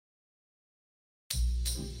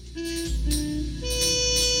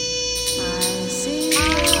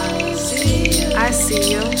I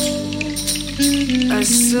see you,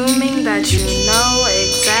 assuming that you know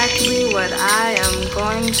exactly what I am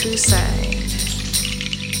going to say.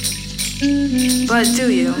 But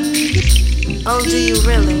do you? Oh, do you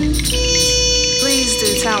really? Please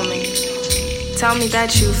do tell me. Tell me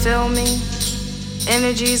that you feel me.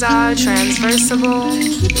 Energies are transversible,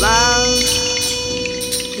 love,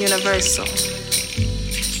 universal.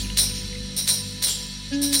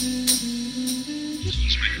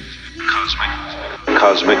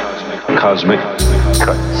 Cosmic cuts.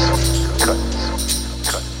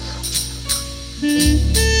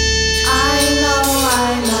 I know,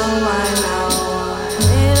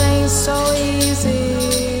 it ain't so easy.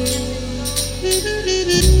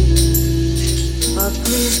 But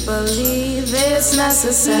please believe it's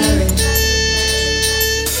necessary.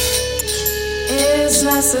 It's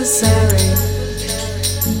necessary.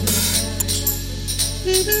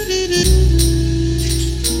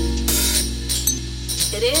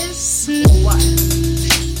 It is what?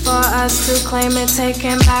 For us to claim it,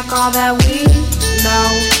 taking back all that we know.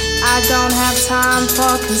 I don't have time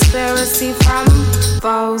for conspiracy from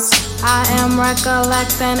foes. I am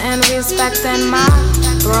recollecting and respecting my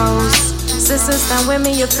bros. Sisters, stand with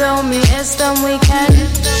me, you feel me? It's them we can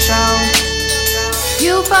show.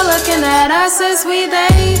 You for looking at us as we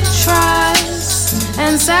they trust.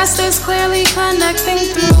 Ancestors clearly connecting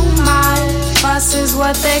through my fuss is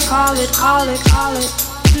what they call it.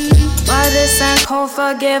 But it's uncalled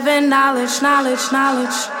forgiving knowledge.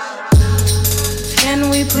 Can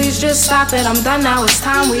we please just stop it? I'm done now, it's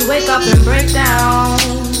time we wake up and break down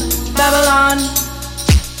Babylon.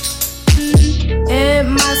 It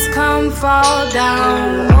must come fall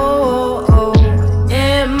down, oh, oh.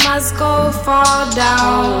 It must go fall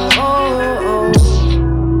down, oh,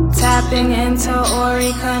 oh. Tapping into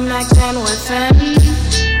Ori, connecting within.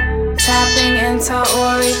 Tapping into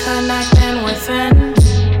Ori, connecting within.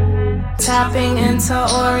 Tapping into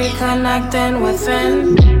Ori, connecting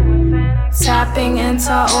within. Tapping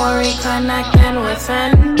into Ori, connecting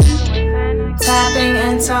within. Tapping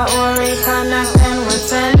into Ori, connecting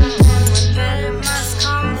within. It must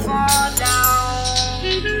come fall down.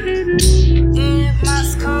 It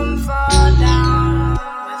must come fall down.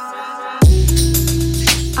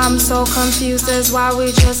 I'm so confused, that's why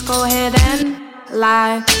we just go ahead and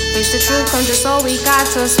lie. Face the truth, come just so we got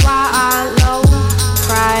to swallow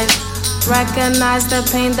pride. Recognize the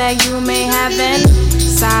pain that you may have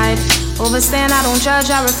inside. Overstand, I don't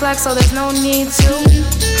judge, I reflect, so there's no need to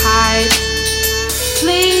hide.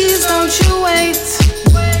 Please don't you wait.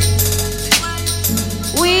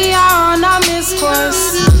 We are on our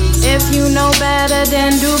miscourse. If you know better,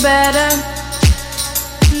 then do better.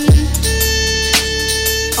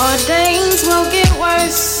 Or things will get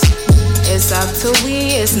worse. It's up to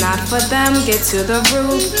we, it's not for them. Get to the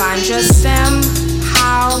root, find your stem.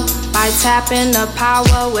 How? By tapping the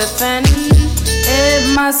power within.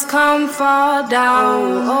 It must come fall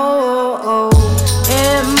down, oh, oh.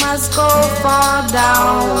 It must go fall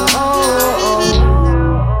down, oh,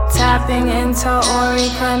 oh. Tapping into Ori,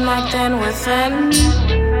 connecting within.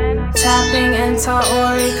 Tapping into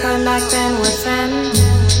Ori, connecting within.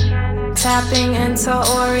 Tapping into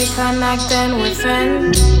Ori, connecting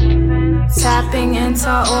within. Tapping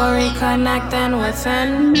into Ori, connecting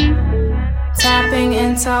within. Tapping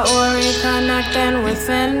into Ori, connecting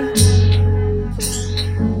within.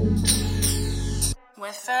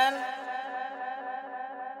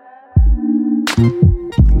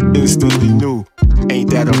 Instantly new, ain't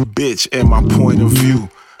that a bitch in my point of view?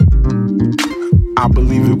 I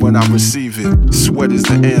believe it when I receive it. Sweat is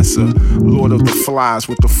the answer. Lord of the flies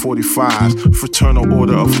with the 45s. Fraternal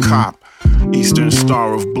order of cop. Eastern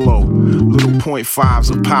star of blow. Little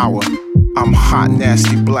 .5s of power. I'm hot,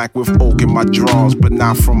 nasty, black with oak in my drawers, but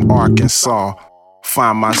not from Arkansas.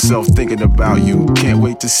 Find myself thinking about you. Can't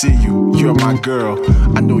wait to see you. You're my girl.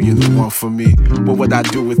 I know you're the one for me. What would I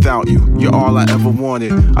do without you? You're all I ever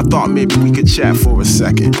wanted. I thought maybe we could chat for a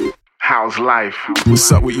second. How's life?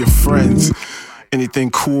 What's up with your friends? Anything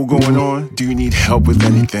cool going on? Do you need help with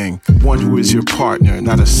anything? One who is your partner,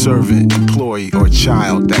 not a servant, employee, or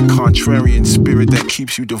child. That contrarian spirit that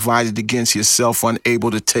keeps you divided against yourself,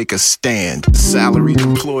 unable to take a stand. Salaried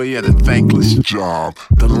employee at a thankless job.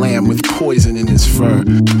 The lamb with poison in his fur.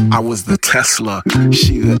 I was the Tesla,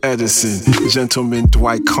 she the Edison. Gentleman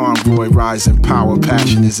Dwight Conroy, rising power,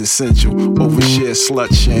 passion is essential. Overshare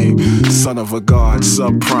slut shame. Son of a god,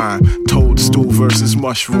 subprime. Toadstool versus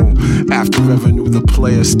mushroom. After revenue, the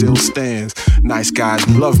player still stands. Nice guys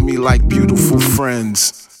love me like beautiful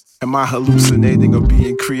friends. Am I hallucinating or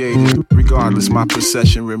being created? Regardless, my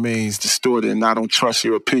perception remains distorted, and I don't trust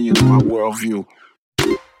your opinion of my worldview.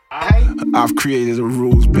 I've created a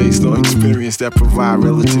rules based on experience that provide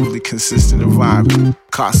relatively consistent environment.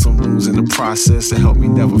 Caught some wounds in the process that help me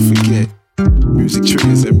never forget. Music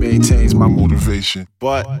triggers and maintains my motivation.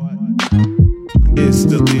 But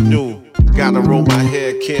instantly new. Gotta roll my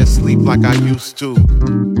hair, can't sleep like I used to.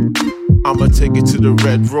 I'ma take it to the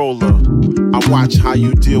red roller. I watch how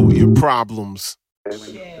you deal with your problems.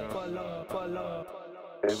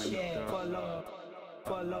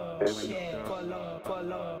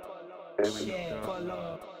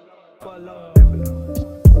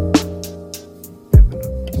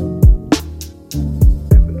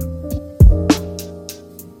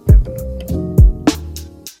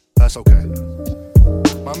 That's okay.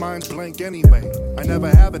 My mind's blank anyway. I never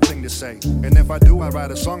have a thing to say. And if I do, I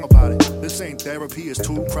write a song about it. This ain't therapy, it's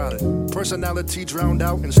too crowded. Personality drowned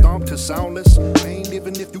out and stomped to soundless. Ain't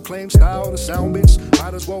even if you claim style to sound bitch.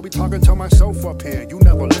 Might as well be talking to myself up here. You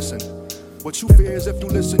never listen. What you fear is if you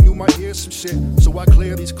listen, you might hear some shit. So I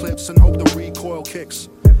clear these clips and hope the recoil kicks.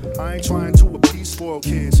 I ain't trying to appease spoiled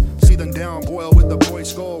kids. See them down, boil with the boy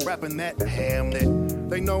skull, rapping that Hamlet.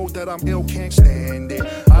 They know that I'm ill, can't stand it.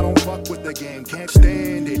 I don't fuck with the game, can't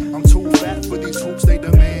stand it. I'm too fat for these hoops they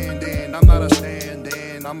demanding. I'm not a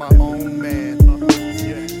stand-in, I'm my own man.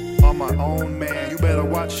 I'm my own man. You better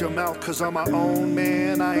watch your mouth, cause I'm my own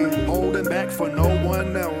man. I ain't holding back for no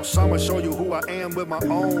one else. I'ma show you who I am with my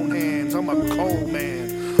own hands. I'm a cold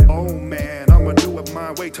man, oh man. I'ma do it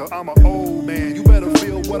my way till I'm an old man. You better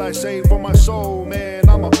feel what I say for my soul, man.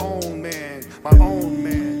 I'm my own man, my own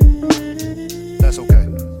man. That's okay.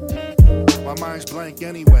 My mind's blank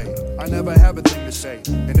anyway. I never have a thing to say.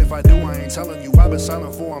 And if I do, I ain't telling you. I've been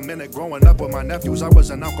silent for a minute. Growing up with my nephews, I was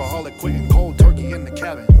an alcoholic, quitting cold turkey in the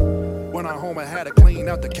cabin. When I home, I had to clean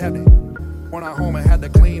out the cabinet. When I home, I had to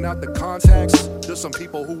clean out the contacts. There's some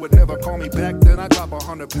people who would never call me back. Then I drop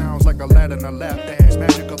 100 pounds like a lad in a lap dance.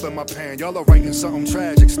 Magic up in my pan. Y'all are writing something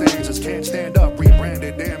tragic. Stanzas can't stand up.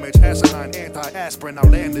 Rebranded damage. Asinine, anti-aspirin.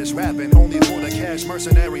 Outlandish rapping. Only for the cash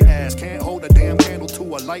mercenary ass. Can't hold a damn candle to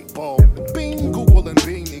a light bulb. Bing, Google and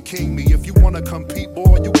Bing and King me. If you wanna compete,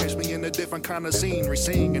 boy, you catch me in a different kind of scenery.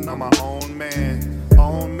 Singing, I'm my own man.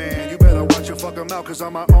 Own man. You better watch your fucking mouth, cause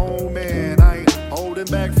I'm my own man. I ain't holding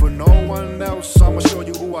back for no one else. I'ma show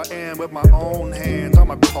you who I am with my own hands. I'm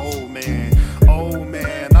a cold man, oh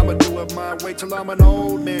man. I'ma do it my way till I'm an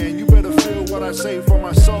old man. You better feel what I say for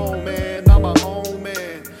my soul, man. I'm my own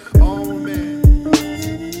man, own man.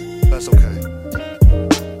 That's okay.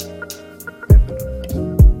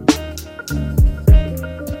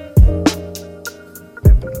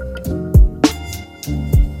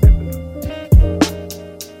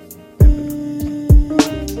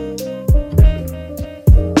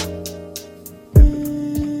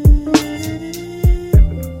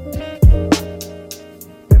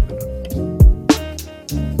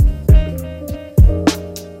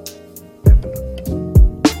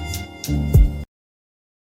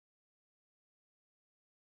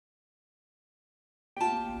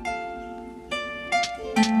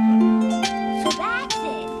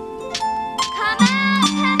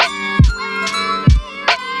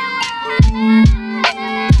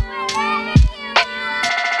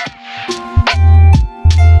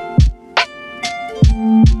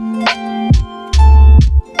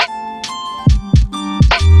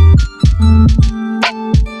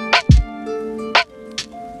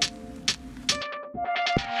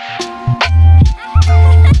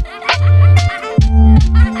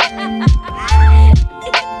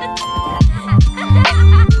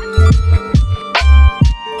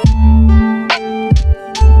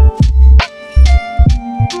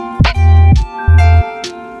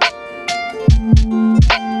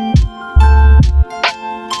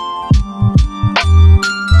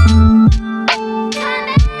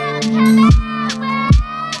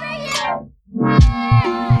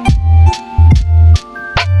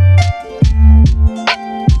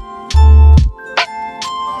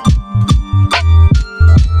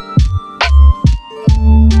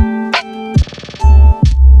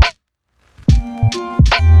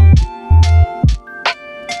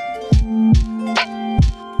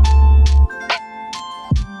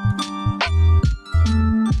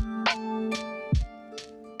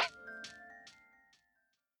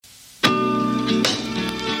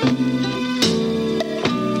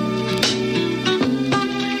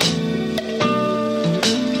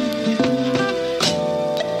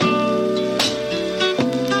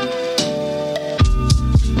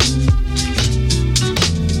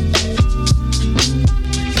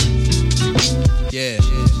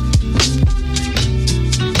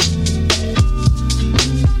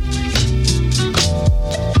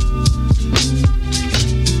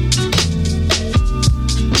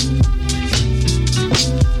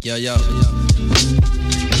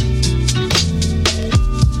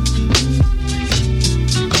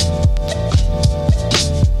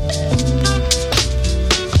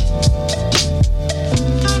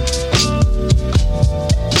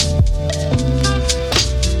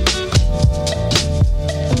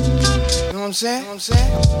 what I'm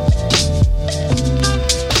saying?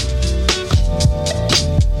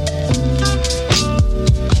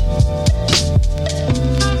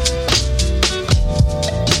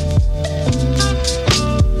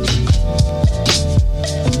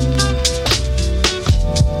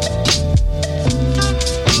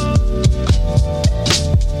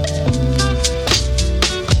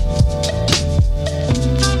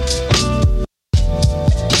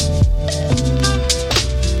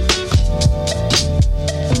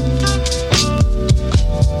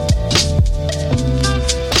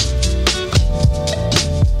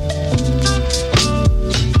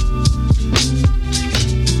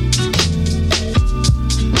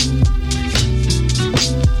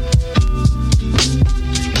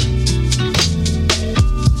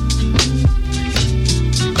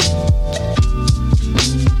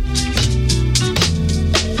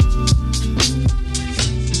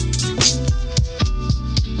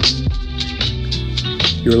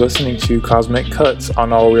 You're listening to Cosmic Cuts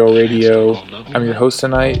on All Real Radio. I'm your host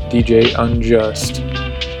tonight, DJ Unjust.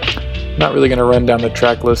 Not really going to run down the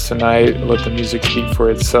track list tonight, let the music speak for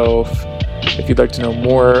itself. If you'd like to know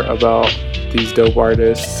more about these dope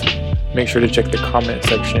artists, make sure to check the comment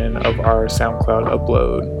section of our SoundCloud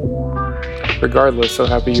upload. Regardless, so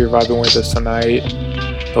happy you're vibing with us tonight.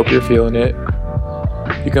 Hope you're feeling it.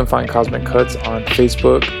 You can find Cosmic Cuts on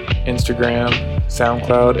Facebook, Instagram,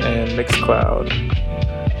 SoundCloud, and Mixcloud.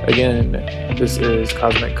 Again, this is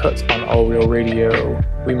Cosmic Cuts on All Real Radio.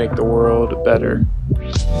 We make the world better.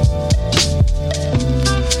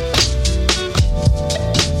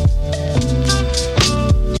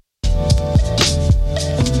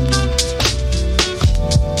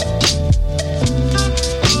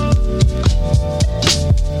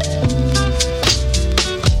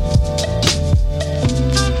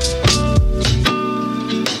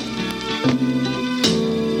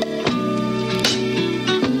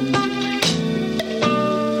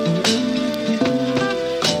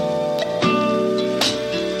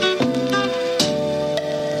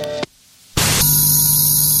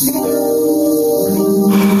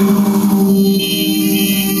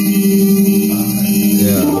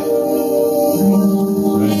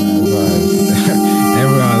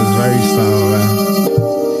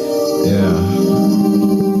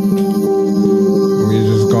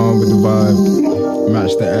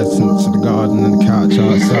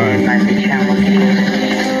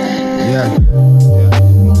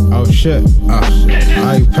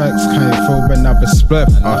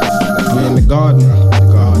 We in the garden,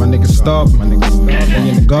 my niggas starving. We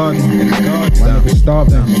in the garden, my niggas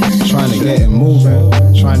starving. Trying to get it moving,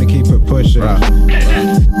 trying to keep it pushing.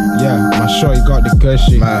 Yeah, my shorty got the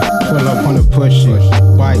gushy. Pull up on the pushy,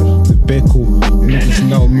 bite the bickle. Niggas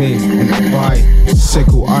know me in the bite.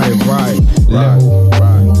 Sickle, I ride. Level,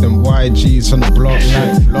 them YGs on the block.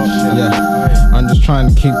 Yeah, I'm just trying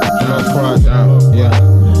to keep the block right. Yeah.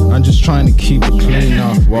 I'm just trying to keep it clean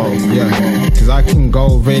up, whoa, yeah. Cause I can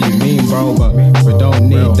go really mean, bro, but we don't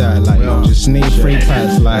need that, like, just need free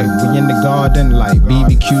pass, like, we in the garden, like,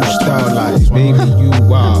 BBQ style, like, baby, you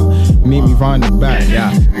wild, meet me round the back,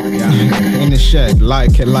 yeah. In the shed,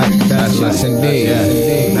 like it like that, yes indeed, yeah.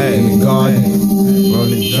 Hey, in the garden,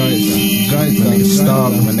 rolling joints, my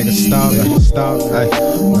niggas starving, hey,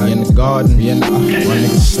 we in the garden, my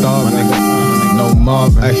niggas starving, no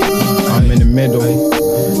mob, hey, I'm in the middle.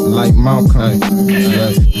 Like Malcolm, yeah.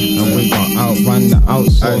 And we got outrun the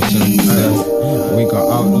outsourcing, yeah. We got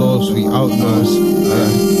outlaws, we outlaws, yeah.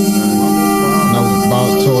 Now we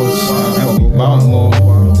bout tours, and we bout more,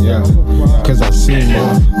 yeah. Cause I see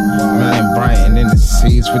more, man brighten in the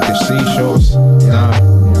seas with the seashores, nah,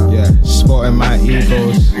 yeah. Sporting my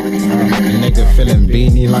egos, the nigga feeling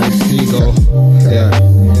beanie like seagull, yeah.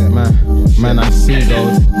 Man I see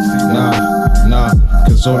those, nah,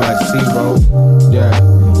 cause all I see, bro, yeah.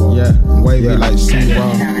 Yeah, wavy like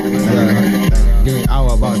seagull. Yeah, give me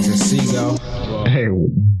hour about the seagull. Hey.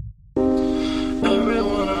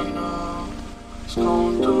 Everyone I know is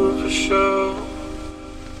going through it for sure.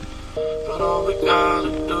 But all we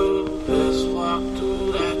gotta do is walk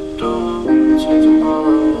through that door to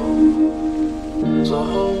tomorrow. So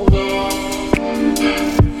hold on,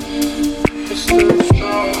 it's still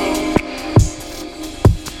strong.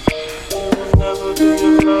 You will never be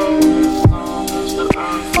alone.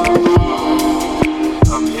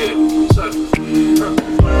 I'm here,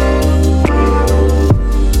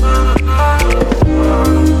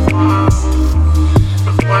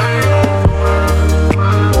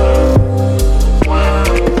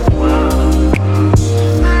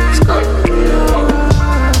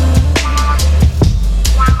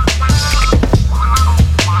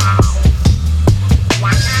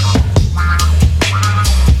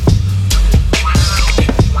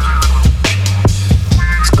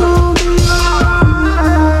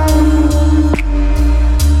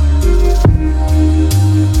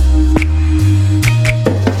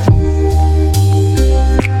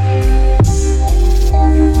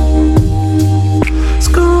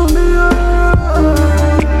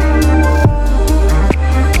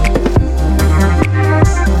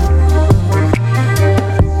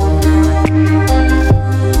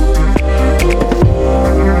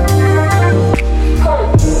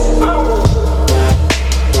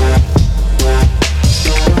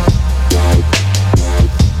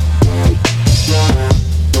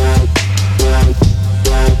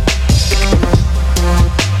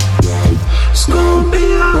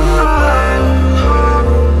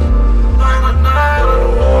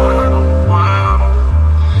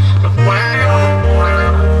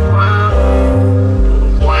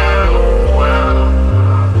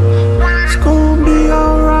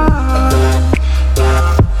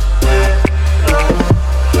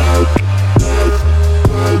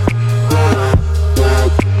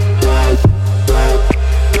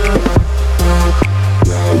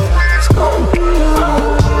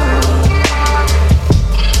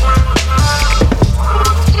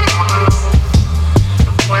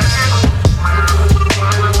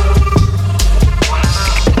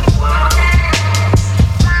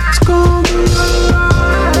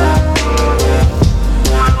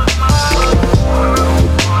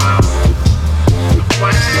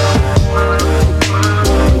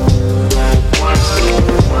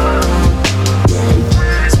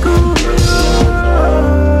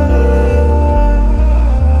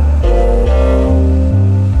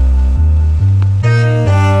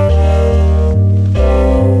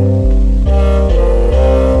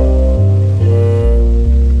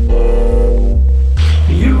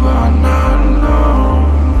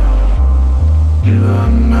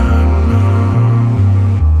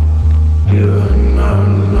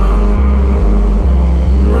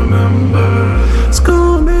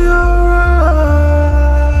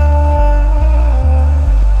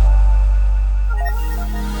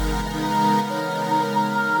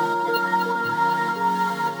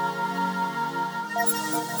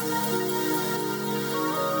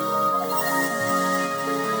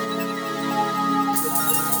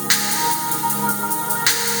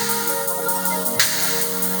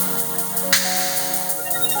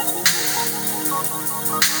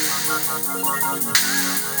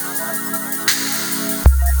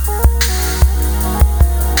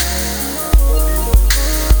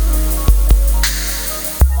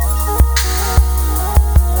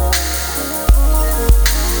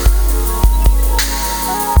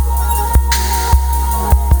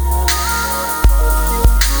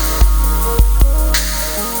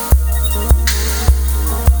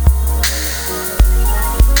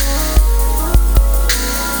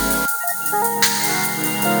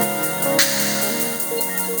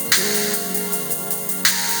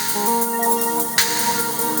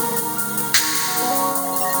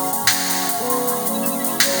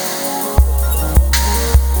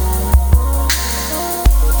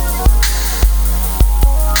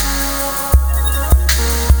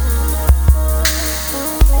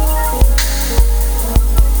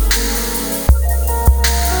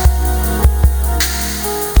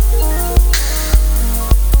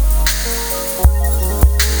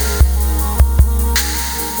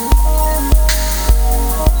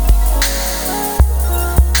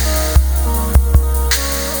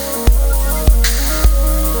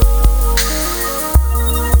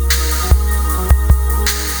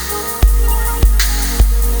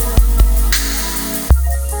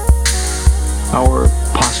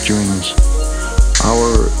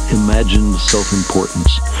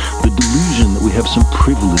 Self-importance, the delusion that we have some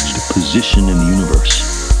privileged position in the universe,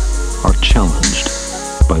 are challenged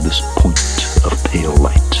by this point of pale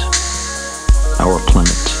light. Our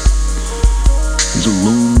planet is a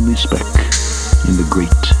lonely speck in the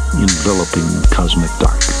great enveloping cosmic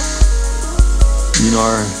dark. In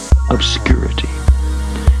our obscurity,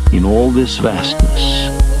 in all this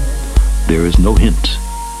vastness, there is no hint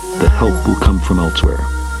that help will come from elsewhere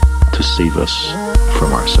to save us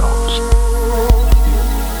from ourselves.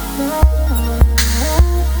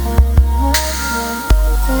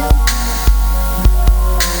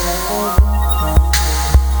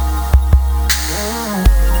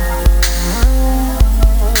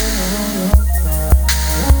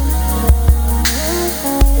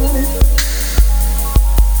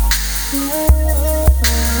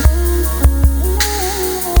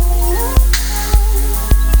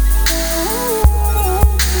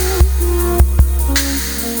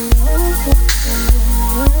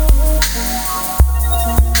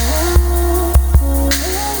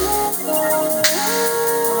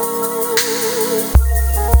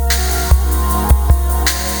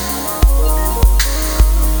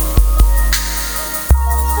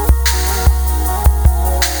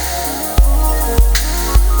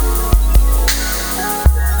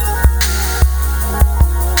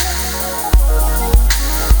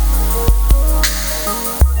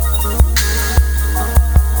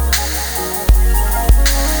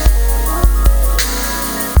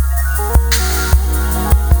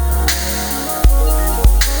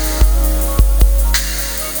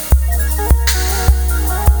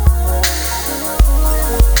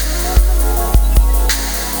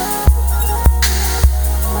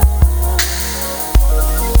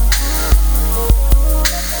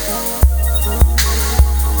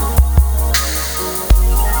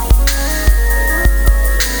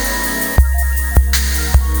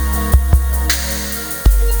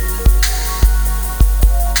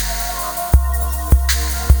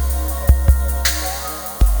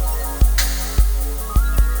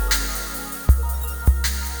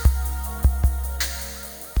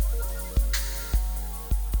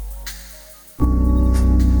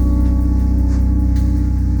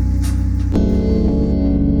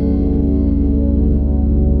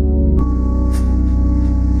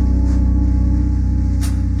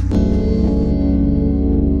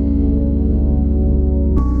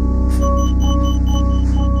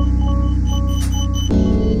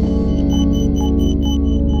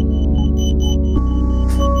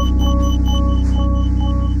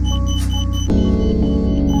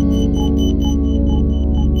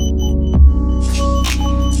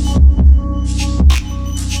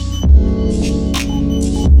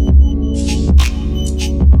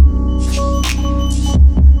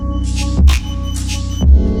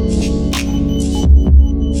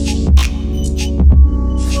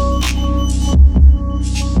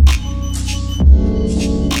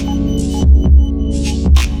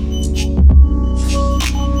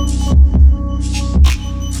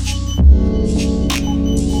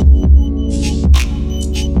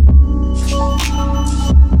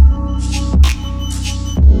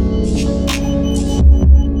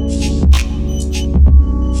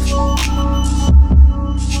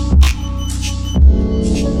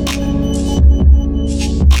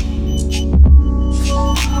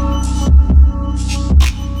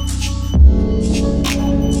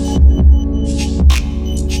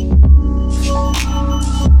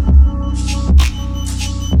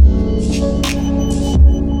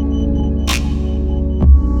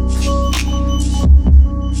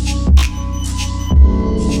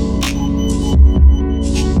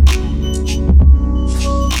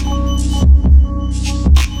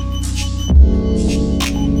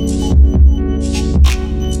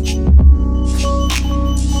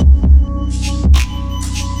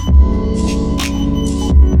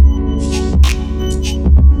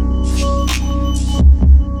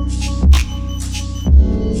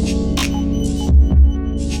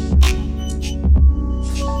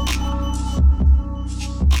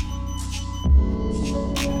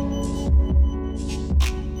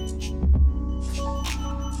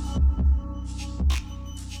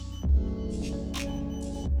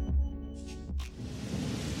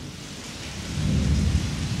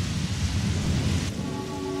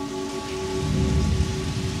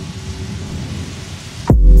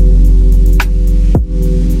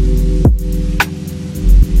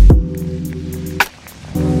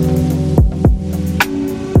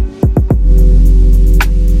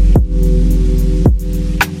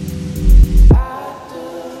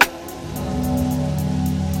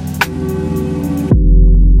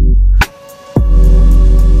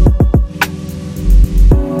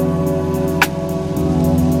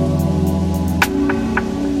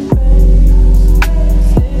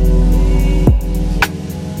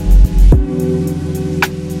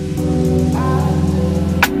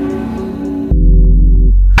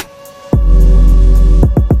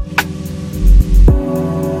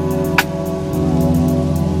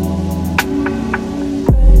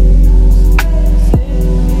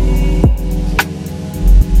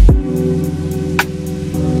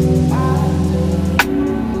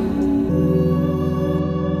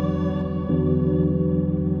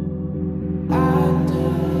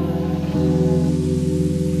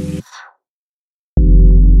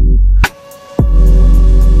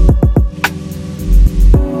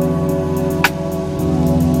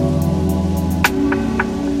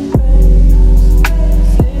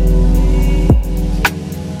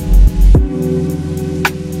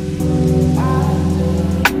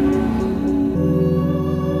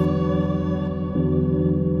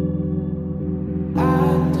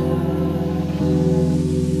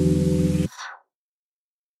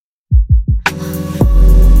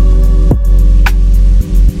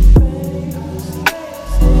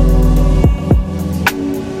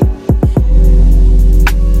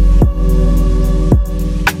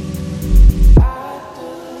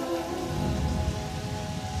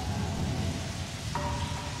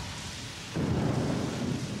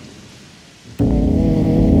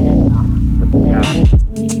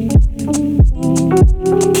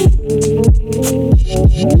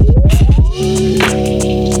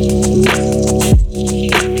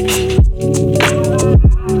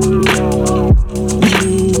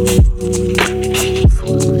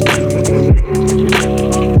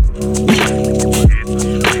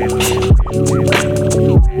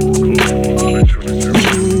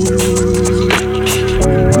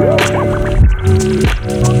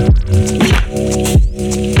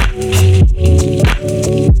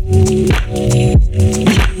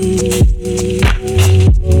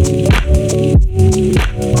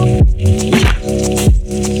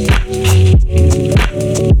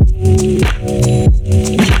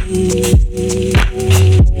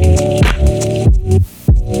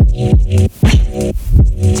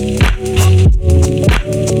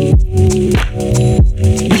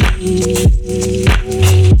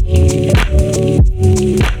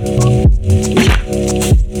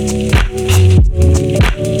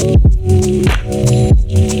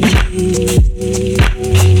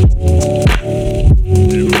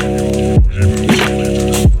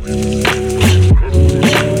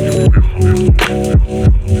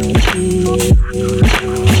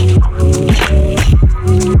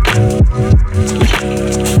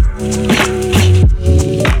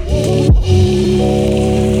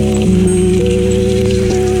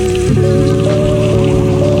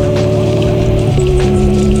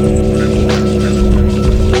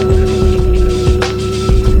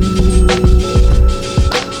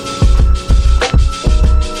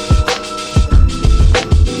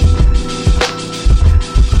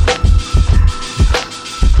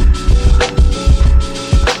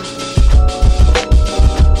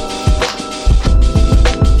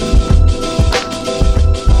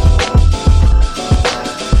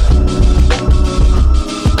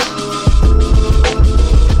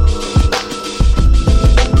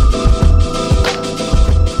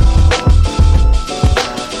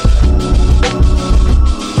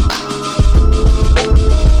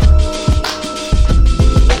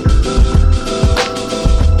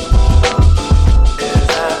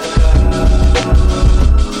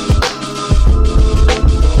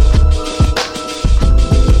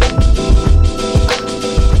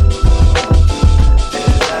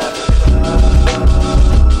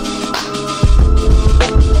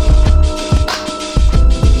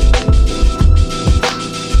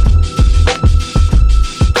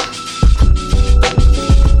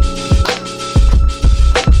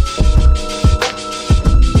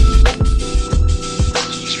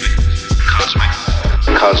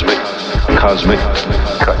 Cosmic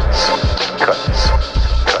Cuts.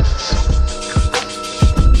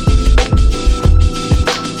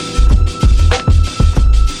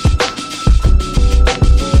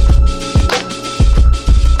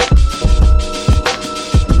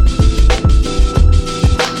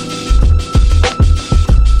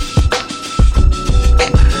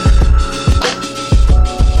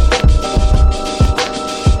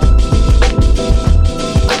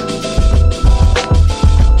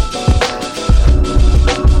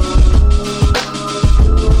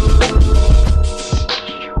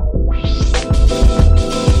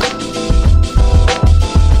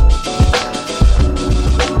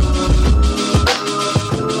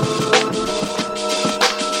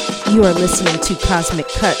 You are listening to Cosmic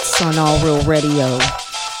Cuts on All Real Radio.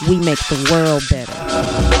 We make the world better.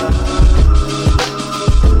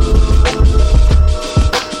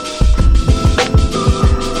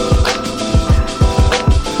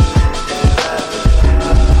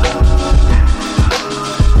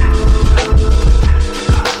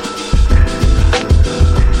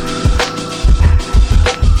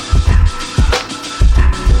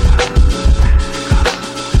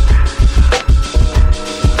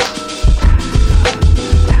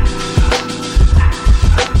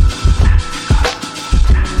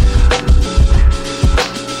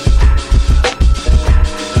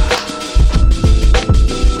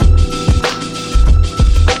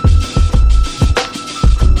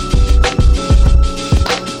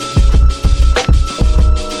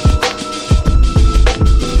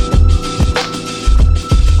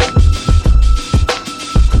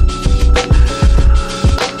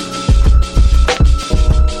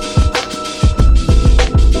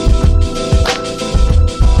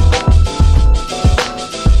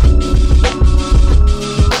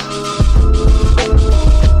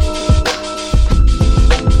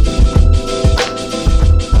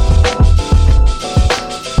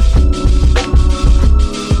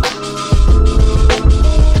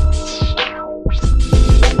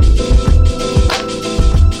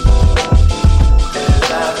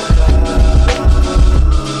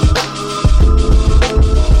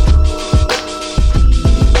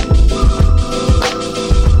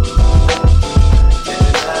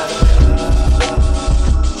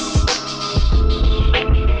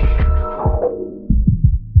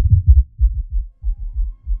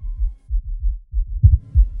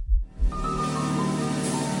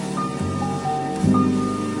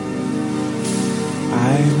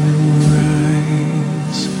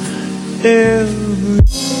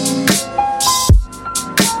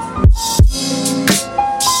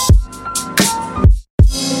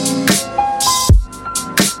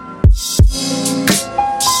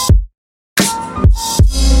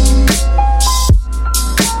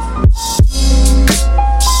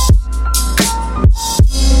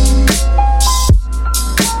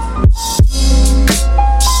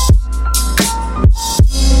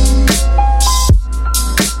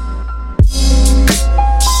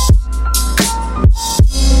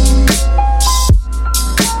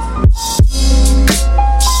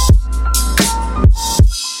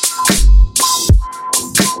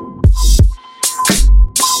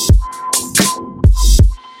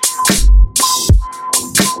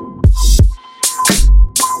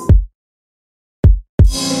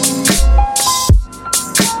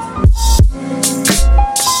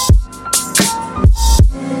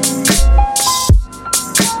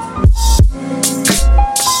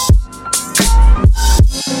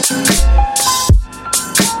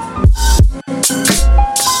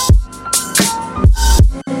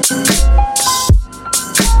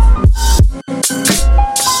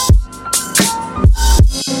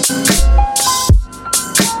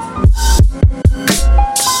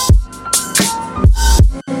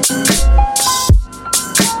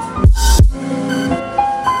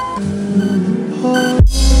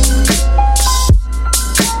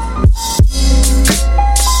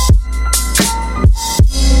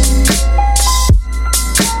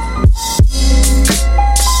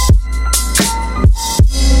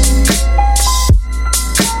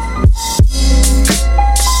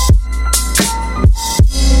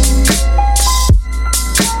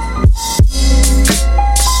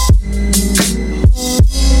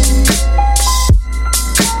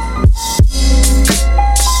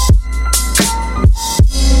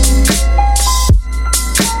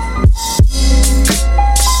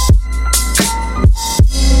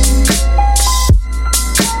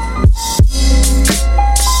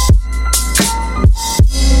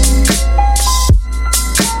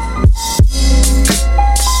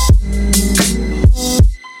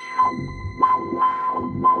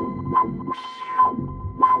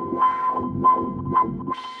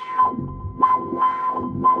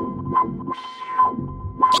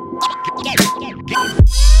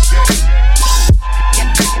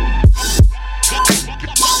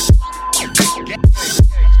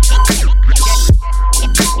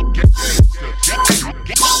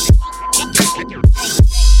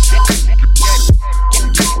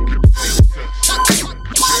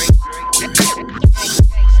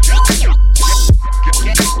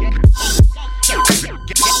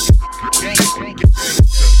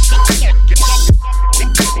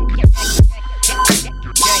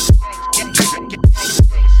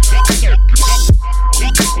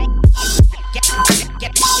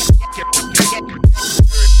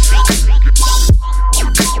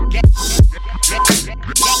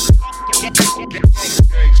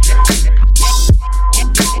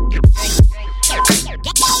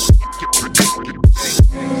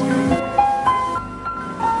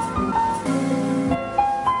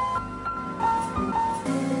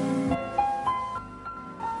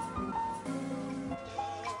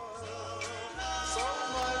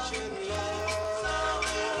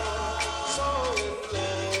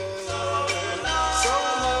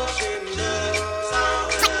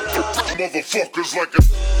 motherfuckers like a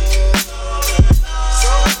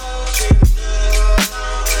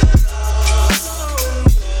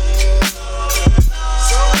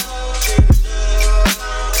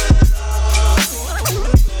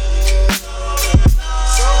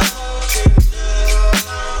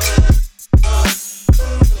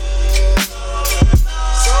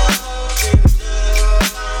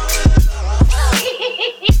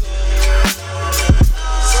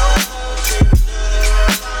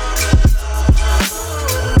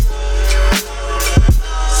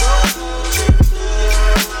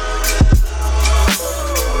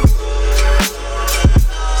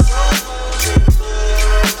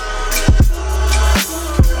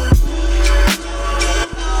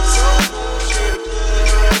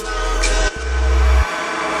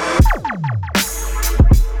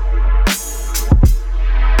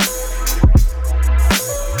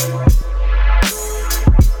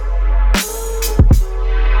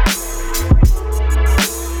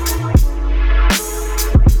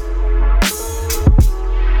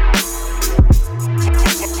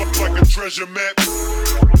treasure map.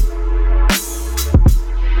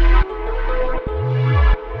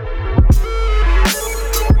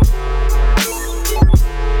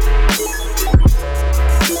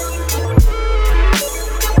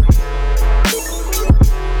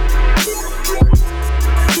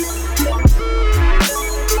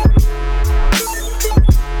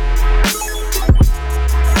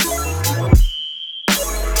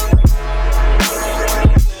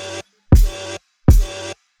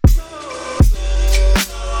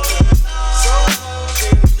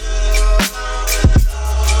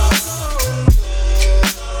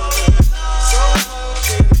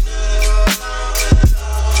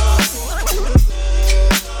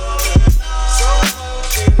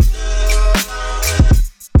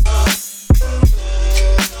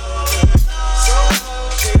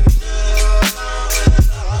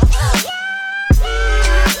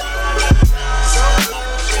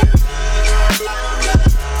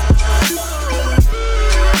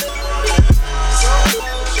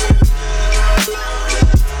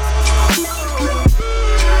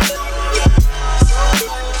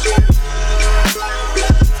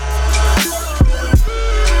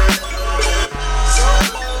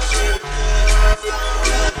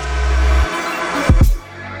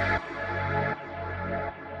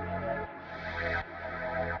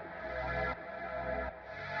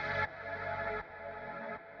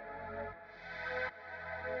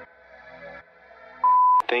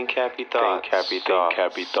 Think happy thoughts. Think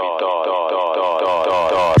happy thoughts. Think happy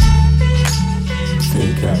thoughts.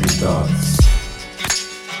 Think happy thoughts.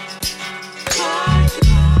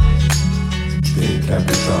 Think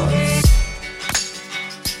happy thoughts.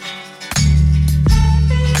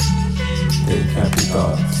 Think happy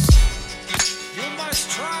thoughts. You must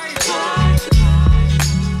try.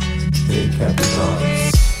 Think happy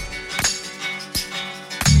thoughts.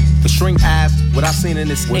 The shrink asked what I seen in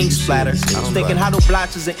this ink splatter. I was thinking how do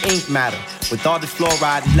blotches and ink matter? With all this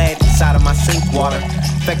fluoride lead inside of my sink water,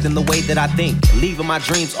 affecting the way that I think, leaving my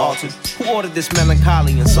dreams altered. Who ordered this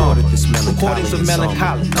melancholy and song? Recordings of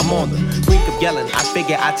melancholy. I'm on the brink of yelling. I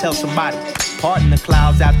figure I tell somebody. Pardon the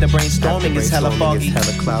clouds after brainstorming is hella foggy.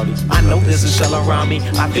 I know there's a shell around me.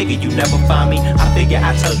 I figure you never find me. I figure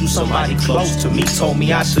I tell you somebody close to me told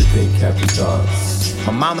me I should think happy thoughts.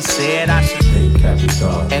 My mama said I should think happy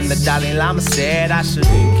thoughts. And the Dalai Lama said I should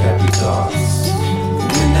think happy thoughts.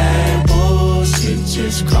 When that bullshit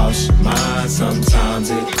just cross your mind, sometimes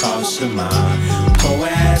it cross your mind. Whole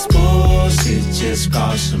ass bullshit just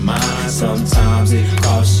cross your mind, sometimes it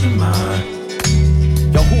cross your mind.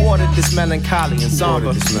 Yo, who ordered this melancholy and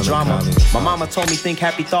samba drama? My mama told me think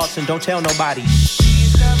happy thoughts and don't tell nobody.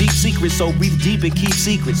 Deep secrets, so breathe deep and keep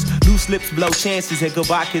secrets. Loose lips blow chances and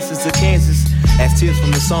goodbye kisses to Kansas. As tears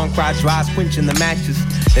from the song cry dries, quenching the matches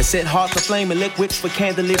that set hearts aflame and lit wicks for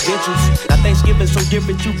candlelit vigils. Now Thanksgiving's so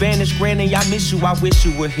different, you banished, granny, I miss you, I wish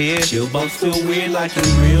you were here. Chill both feel weird like in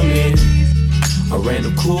real men. A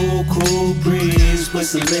random cool, cool breeze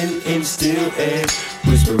whistling in still air,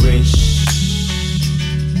 whispering shh.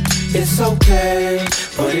 It's okay,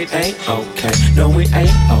 but it ain't okay. No, it ain't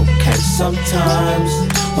okay. Sometimes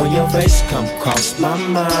when your face come across my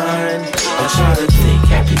mind, I try to think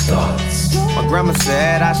happy thoughts. My grandma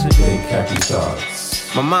said I should think happy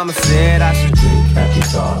thoughts. My mama said I should think happy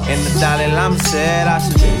thoughts. And the Dalai Lama said I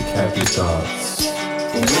should think happy thoughts.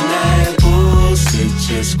 When that bullshit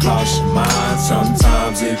just cross your mind,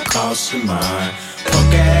 sometimes it cross your mind.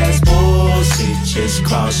 Punk ass bullshit just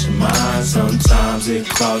cross your mind, sometimes it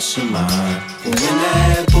cross your mind. When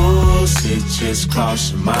that bullshit just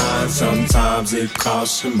cross your mind. Sometimes it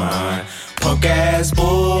crosses your mind. Punk ass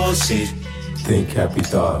bullshit. Think happy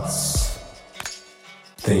thoughts.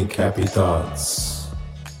 Think happy thoughts.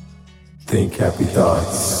 Think happy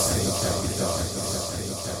thoughts.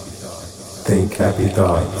 Think happy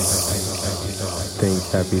thoughts. Think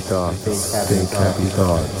happy thoughts. Think happy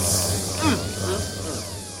thoughts.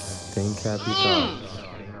 Think happy thoughts.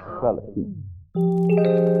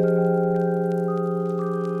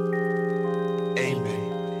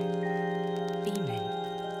 Amen. B-men.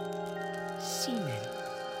 C-men.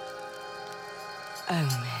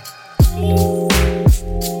 O-men.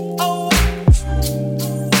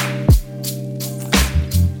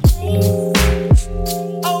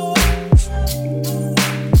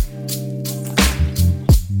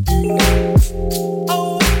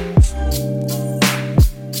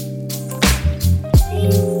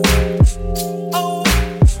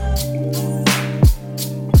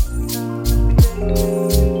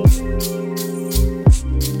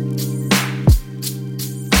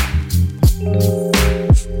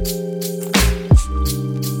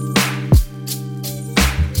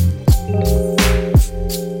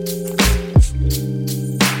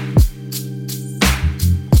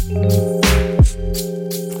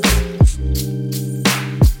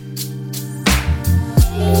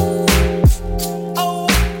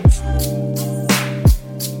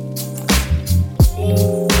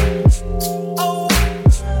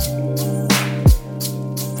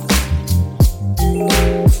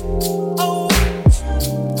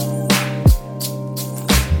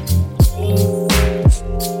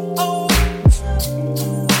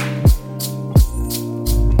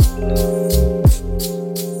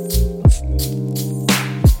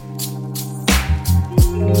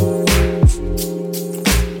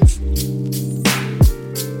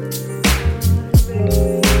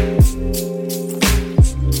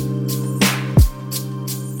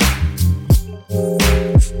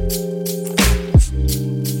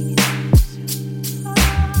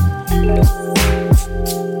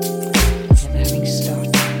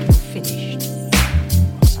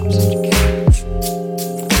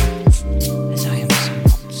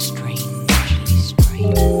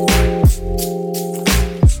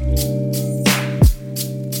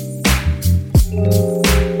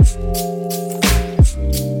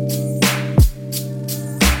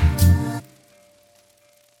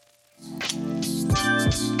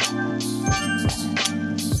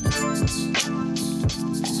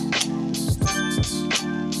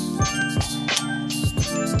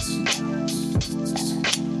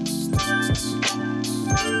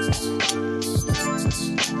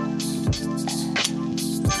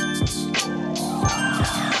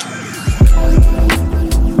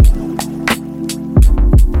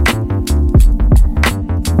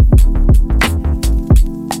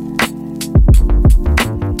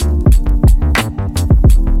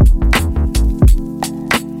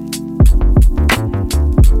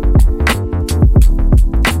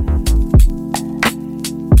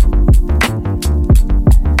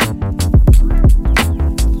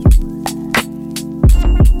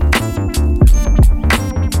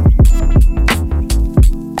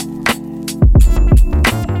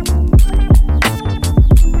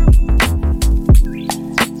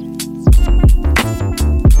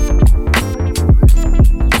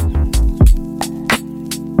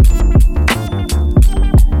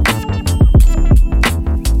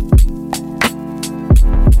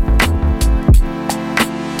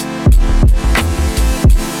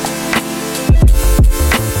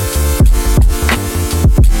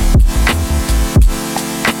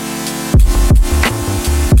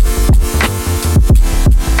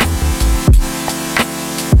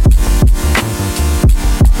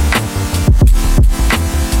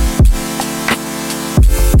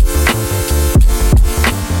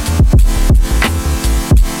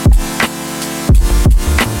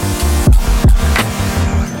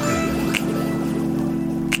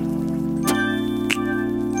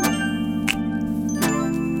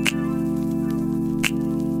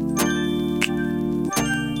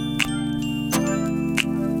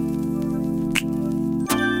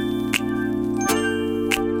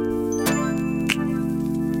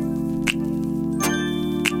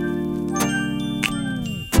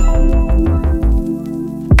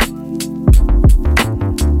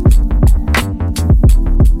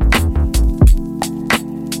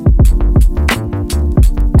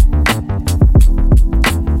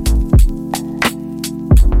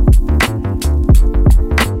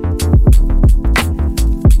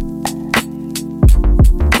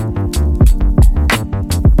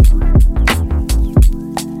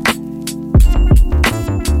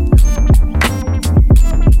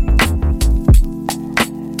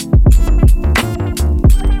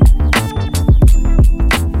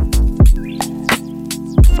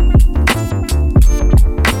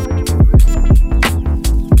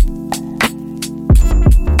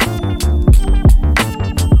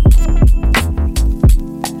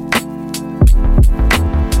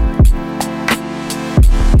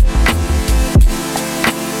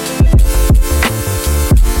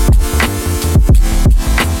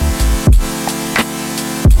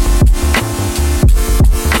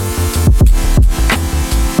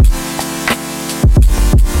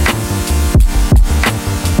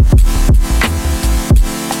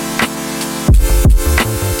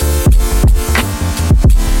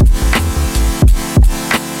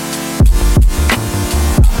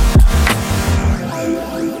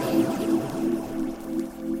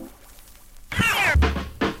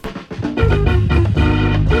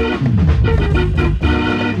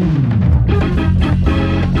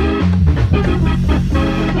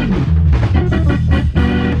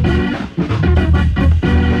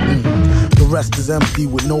 is empty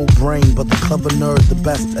with no brain, but the clever nerd, the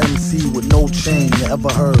best MC with no chain you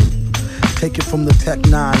ever heard. Take it from the Tech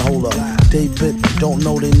 9 holder. They bit, don't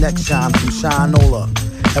know they next shine from Shinola.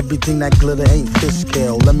 Everything that glitter ain't fish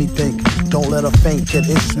scale. Let me think, don't let a faint kid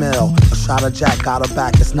Ishmael. A shot of Jack got her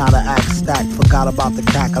back, it's not an act stack. Forgot about the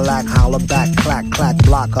cackalack, holler back, clack, clack,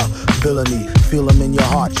 blocker. Villainy, feel him in your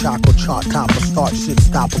heart, chakra, chart topper. Start shit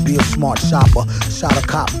stopper, be a smart shopper. Shot a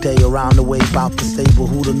cop day around the way, bout the stable.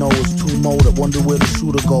 Who to know is too molded, wonder where the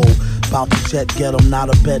shooter go. Bout to jet, get him, not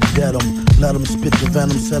a bet, dead him. Let him spit the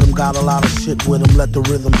venom, said him, got a lot of shit with him. Let the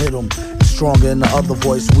rhythm hit him. Stronger in the other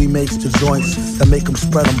voice, we makes the joints that make them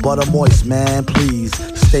spread them butter moist, man, please.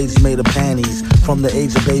 Stage made of panties, from the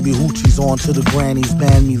age of baby hoochies on to the grannies.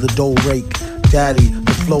 Ban me the dough rake, daddy,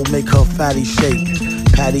 the flow make her fatty shake.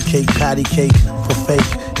 Patty cake for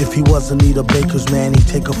fake. If he was Anita Baker's man, he'd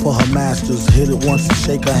take her for her masters. Hit it once and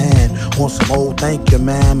shake her hand. Want some old thank you,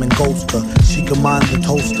 ma'am, and ghost her. She can mind the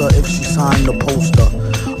toaster if she signed the poster.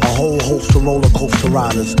 A whole host of roller coaster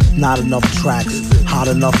riders, not enough tracks. Hot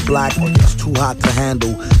enough black, it's too hot to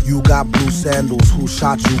handle. You got blue sandals, who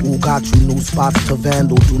shot you, who got you? New spots to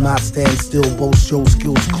vandal. Do not stand still, boast your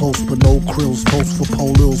skills close, but no krills. Toast for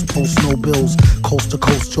polils, post no bills. Coast to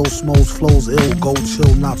coast, Joe Smoes flows ill. Go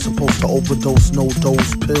chill, not supposed to overdose, no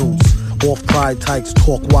dose pills. Off pride tykes,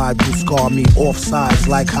 talk wide, blue scar me. Off sides,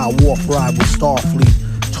 like how Wharf ride with Starfleet.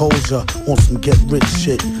 Told ya, on some get rich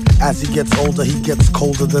shit. As he gets older, he gets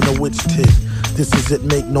colder than a witch tit. This is it,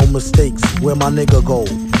 make no mistakes. Where my nigga go?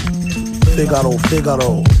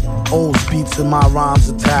 Figaro. O's beats in my rhymes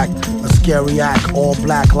attack. A scary act, all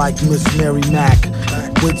black like Miss Mary Mack.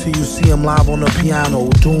 Wait till you see him live on the piano.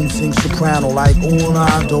 Doom sings soprano like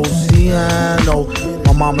una dos piano.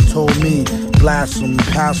 My mama told me, blast him,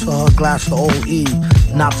 pass for her glass of OE.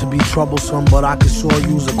 Not to be troublesome, but I could sure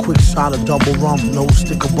use a quick shot of double rum. No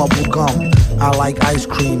stick of bubble gum. I like ice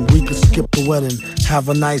cream, we could skip the wedding. Have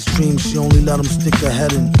a nice dream, she only let him stick her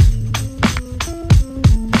head in.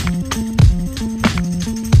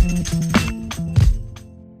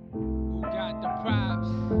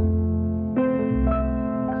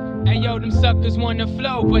 Hey yo, them suckers wanna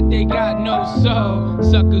flow, but they got no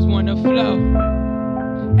soul. Suckers wanna flow.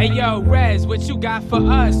 Hey yo, Rez, what you got for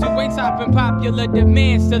us? You ain't topping popular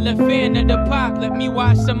demand, still a fan of the pop, let me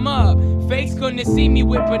wash them up. Fakes couldn't see me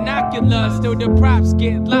with binoculars, still the props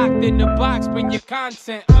get locked in the box, bring your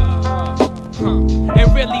content up.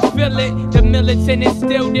 And really feel it, the militant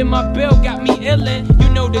instilled in my bill got me illin'. You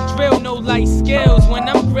know the drill, no light skills when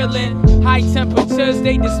I'm grilling. High temperatures,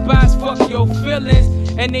 they despise, fuck your feelings.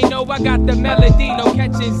 And they know I got the melody, no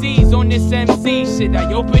catching Z's on this MC shit.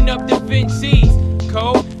 I open up Da Vinci's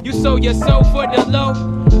code. You sold your soul for the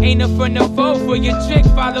low. Ain't a friend of foe for your trick.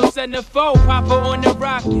 Follow centerfold, Papa on the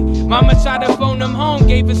rocket. Mama tried to phone them home,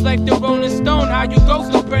 gave us life to Rolling Stone. How you go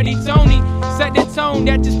so pretty, Tony? Set the tone,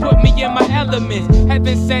 that just put me in my element.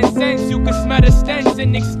 Heaven sent sense, you can smell the stench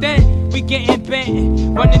and extent. We getting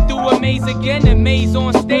bent, running through a maze again. A maze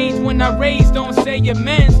on stage when I raise, don't say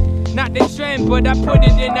amends. Not the trend, but I put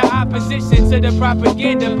it in the opposition to the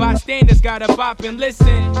propaganda. Bystanders gotta bop and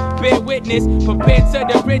listen. Bear witness, prepared to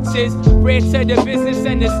the riches. Red to the business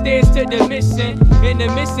and the stairs to the mission. In the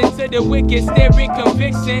mission to the wicked, staring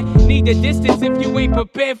conviction. Need the distance if you ain't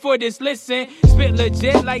prepared for this, listen. Spit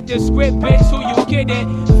legit like the script, bitch, who you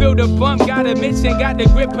kidding? Feel the bump, gotta mention, got the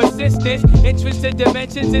grip, persistence. Interest to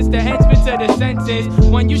dimensions, it's the henchman to the sentence.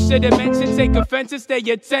 One you should've mentioned, take offense and stay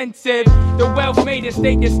attentive. The wealth made it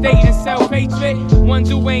state to state and self-hatred. Ones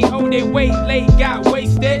who ain't hold their weight late got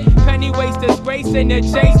wasted. Penny wasters, grace in the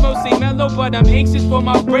chase. Mostly mellow, but I'm anxious for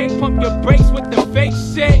my break. Pump your brakes with the fake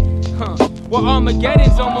shit. Well,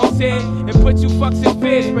 Armageddon's almost here. And put you fucks in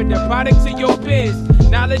fear. Spread the product to your peers.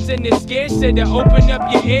 Knowledge and this scarce shit to open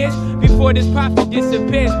up your ears before this profit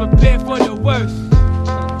disappears. Prepare for the worst.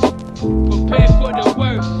 Prepare for the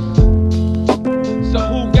worst. So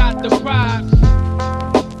who got the prize?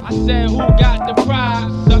 I said who got the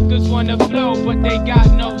prize? Suckers wanna flow, but they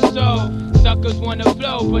got no soul. Suckers wanna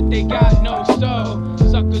flow, but they got no soul.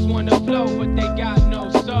 Suckers wanna flow, but they got no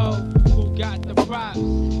soul. Who got the prize?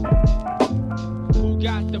 Who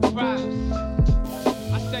got the prize?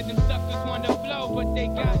 I said them suckers wanna flow, but they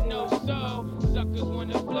got no soul. Suckers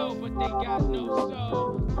wanna flow, but they got no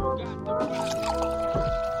soul. Who got the prize?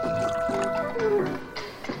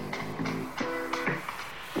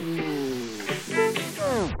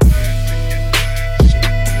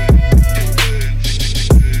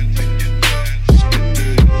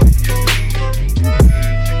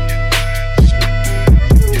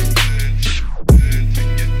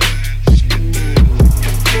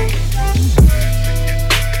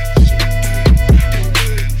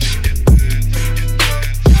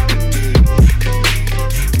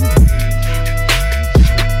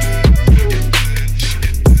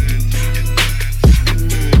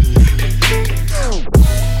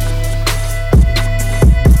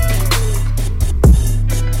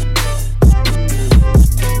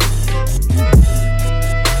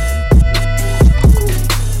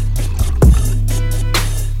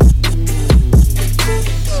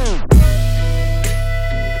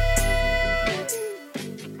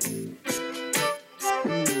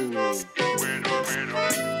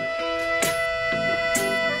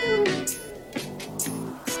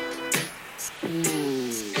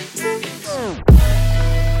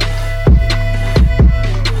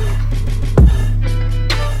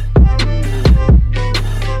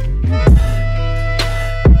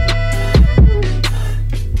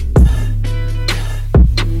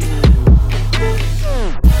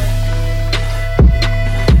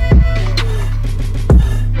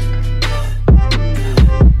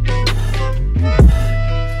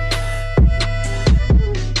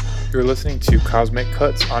 Cosmic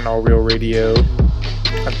Cuts on All Real Radio.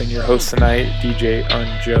 I've been your host tonight, DJ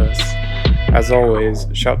Unjust. As always,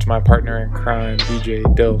 shout to my partner in crime,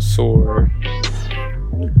 DJ Del Sor.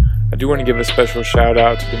 I do want to give a special shout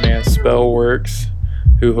out to the man Spellworks,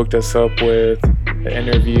 who hooked us up with the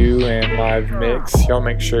interview and live mix. Y'all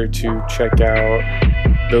make sure to check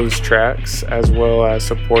out those tracks, as well as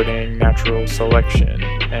supporting Natural Selection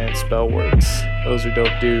and Spellworks. Those are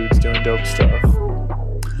dope dudes doing dope stuff.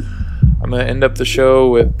 I'm going to end up the show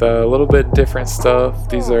with a little bit different stuff.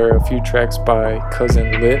 These are a few tracks by Cousin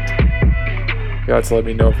Lit. You have to let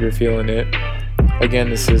me know if you're feeling it. Again,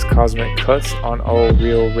 this is Cosmic Cuts on All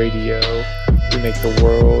Real Radio. We make the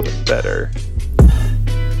world better.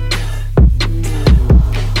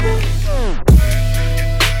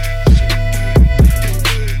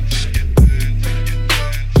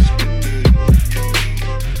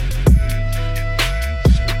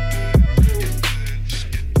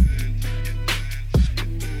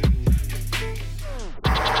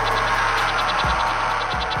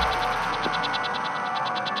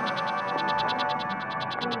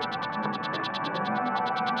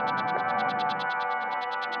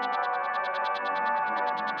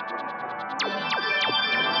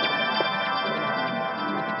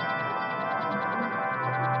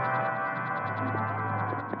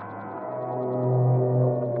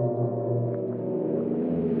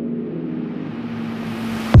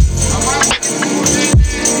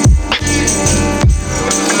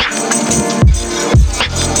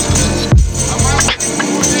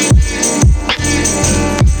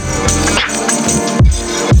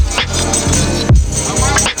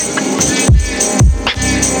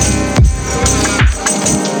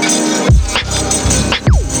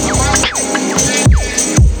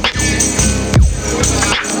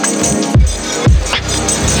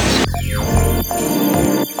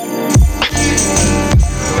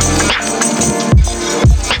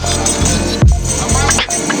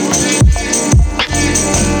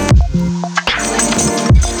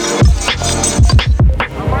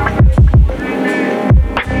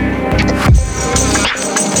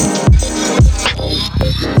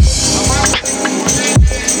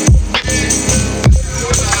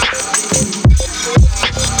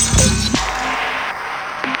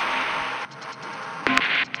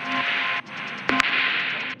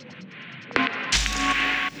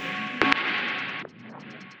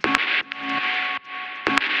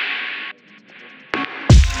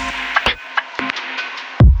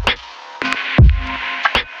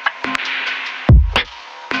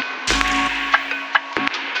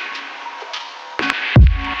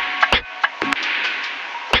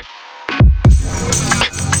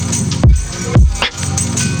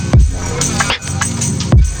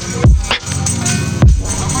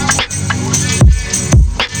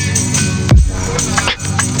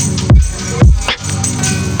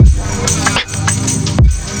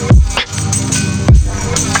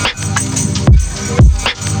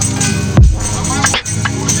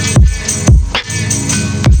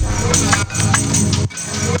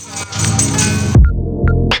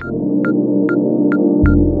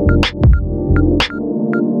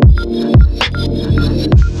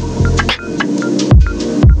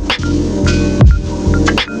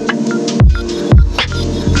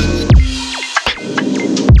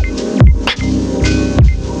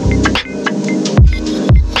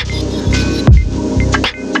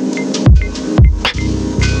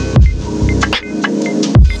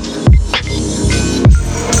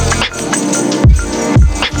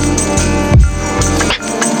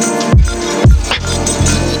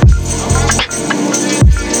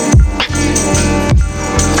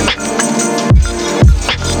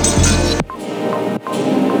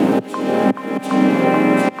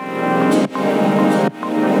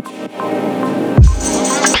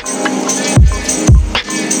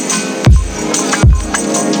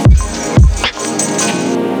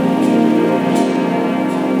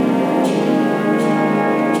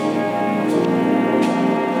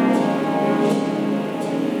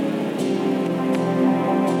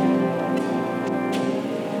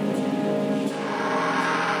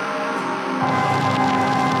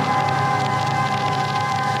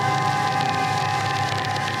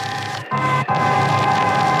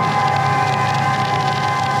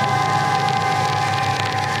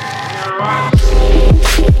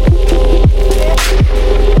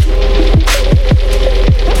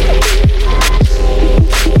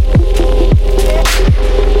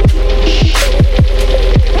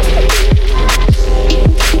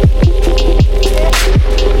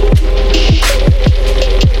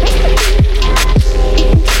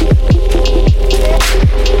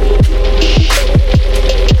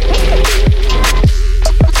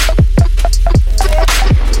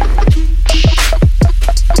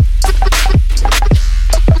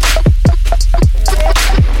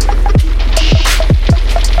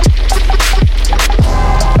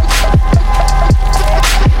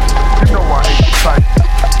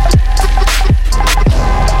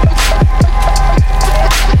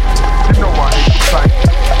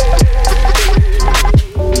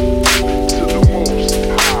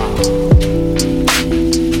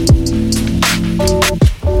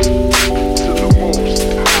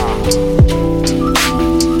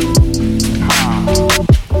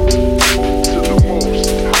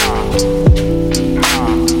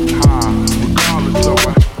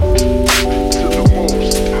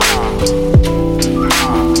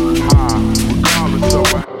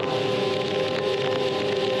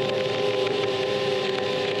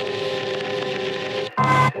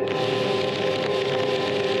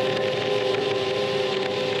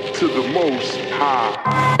 the Most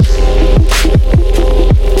High.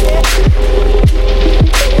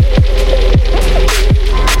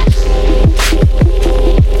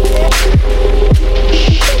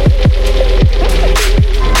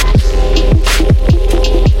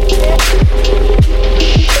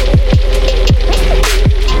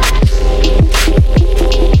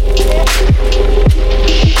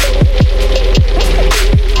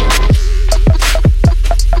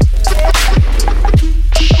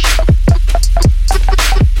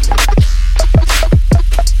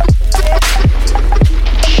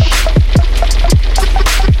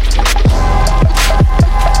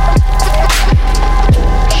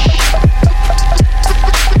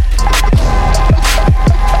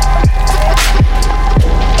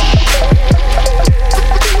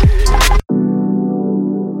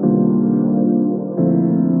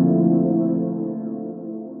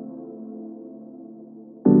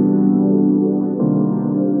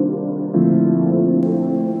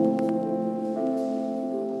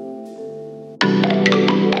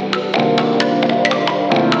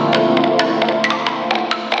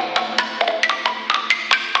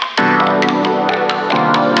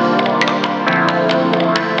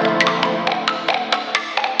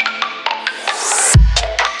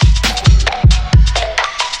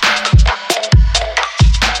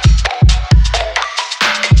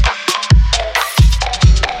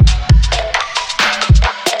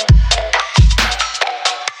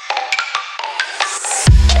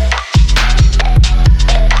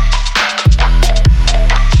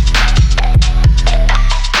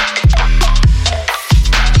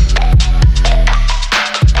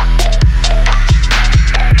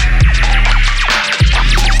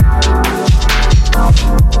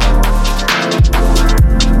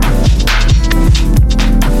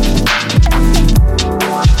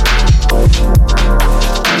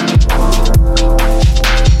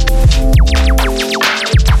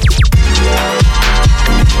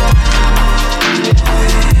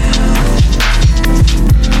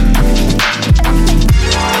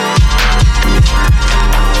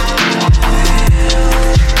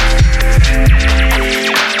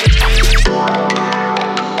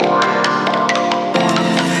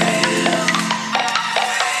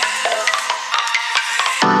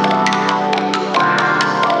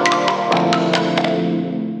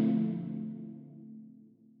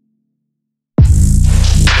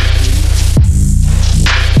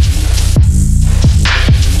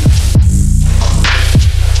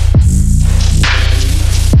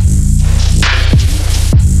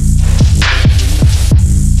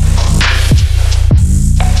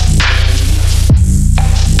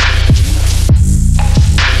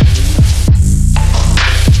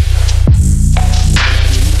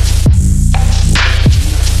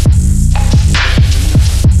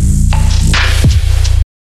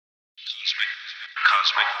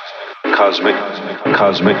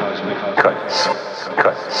 Cosmic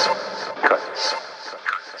cuts.